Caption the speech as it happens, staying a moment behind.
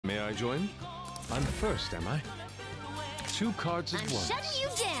I join? I'm first, am I? 2 cards at I'm once. shutting you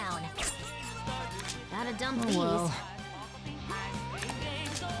down. Gotta dump these. Well,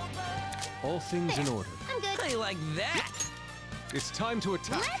 All things in order. I'm good. I like that. It's time to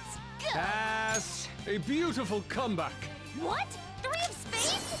attack. Let's go. Pass! A beautiful comeback. What? 3 of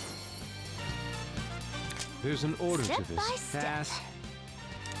spades? There's an order Step to this. by step. Pass.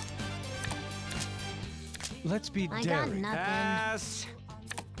 Let's be I got daring. nothing. Pass.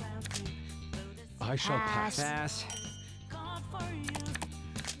 I shall pass. Pass.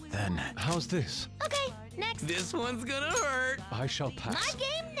 Then. How's this? Okay, next. This one's gonna hurt. I shall My pass.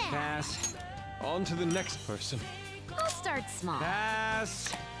 game now. Pass. On to the next person. I'll start small.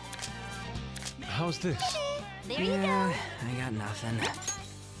 Pass. How's this? There you Yeah, I got nothing.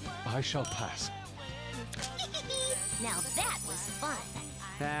 I shall pass. go. Now that was fun.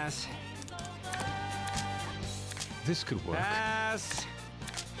 Pass. This could work. Pass.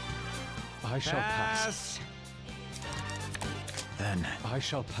 I shall pass. Then. I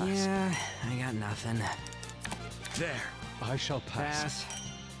shall pass. Yeah, I got nothing. There. I shall pass. Pass.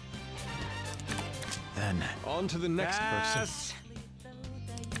 Then. On to the next person. Pass.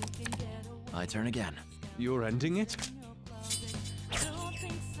 My turn again. You're ending it?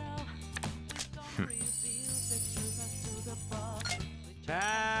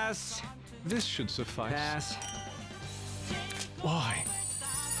 Pass. This should suffice. Pass. Why?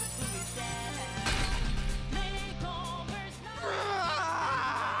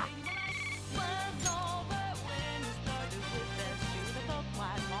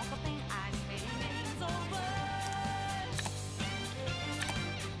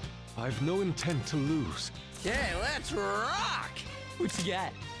 I've no intent to lose. Okay, let's rock! What you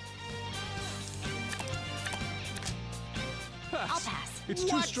got? Pass. I'll pass. It's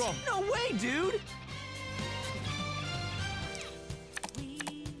too What? strong. No way, dude!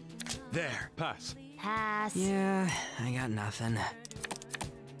 There. Pass. Pass. Yeah, I got nothing.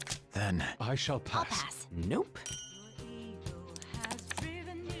 Then. I shall I'll pass. pass. Nope.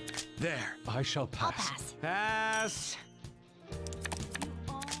 There. I shall I'll pass. pass. Pass.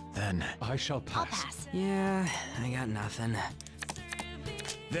 Then. I shall I'll pass. pass. Yeah, I got nothing.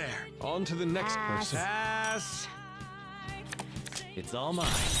 There. On to the next Pass. person. Pass. It's all mine.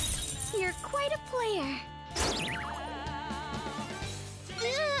 You're quite a player.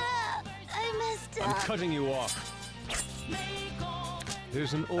 I messed I'm up. cutting you off.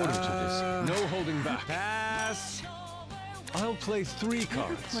 There's an order to this. No holding back. Pass. I'll play 3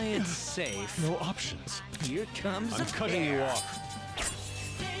 cards. Play it safe. No options. Here comes I'm a cutting you pair. off.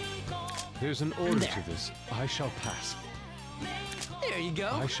 There's an order to this. I shall pass. There you go.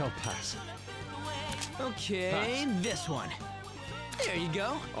 I shall pass. Okay, Pass. this one. There you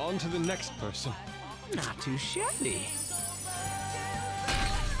go. On to the next person. Not too shabby.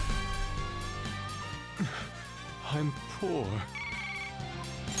 I'm poor.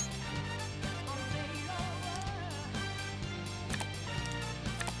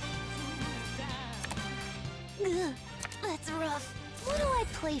 Ugh, that's rough. What do I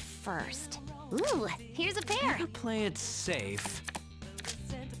play first? Ooh, here's a pair. Better play it safe.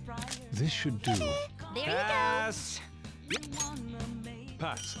 This should do. There you Pass.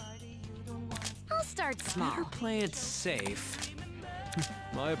 Pass. go. I'll start small. Better play it safe.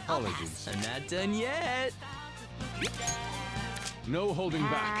 My apologies. I'm not done yet. No holding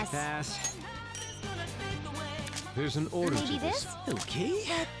back. Pass. Pass. There's an order Maybe to this. this?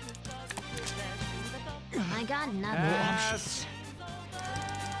 Okay. I got nothing. Pass.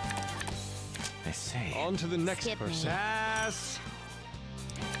 I say. On to the next Skip me. person. Pass.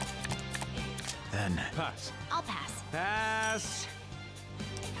 Then. Pass. I'll pass. Pass.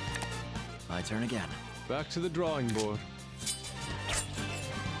 My turn again. Back to the drawing board.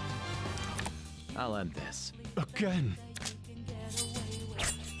 I'll end this. Again.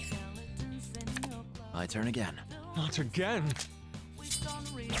 My turn again. Not again.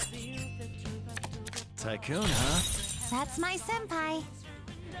 Tycoon, huh? That's my senpai.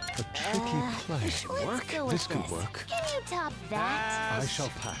 A tricky play. Let's go with This could work. Can you top that? I shall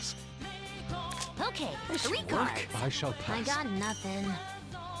pass. Okay, This 3 should work. cards. I shall I pass. got nothing.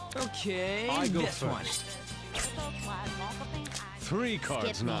 Okay, I go this first. 3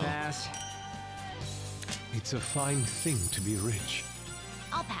 cards Skip me. now. one. Pass. It's a fine thing to be rich.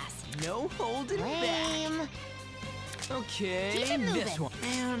 I'll pass. No holding back. Lame. Okay, Keep it moving. this one.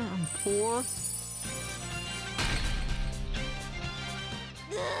 Man, I'm poor.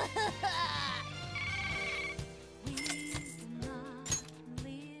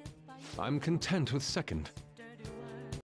 I'm content with second.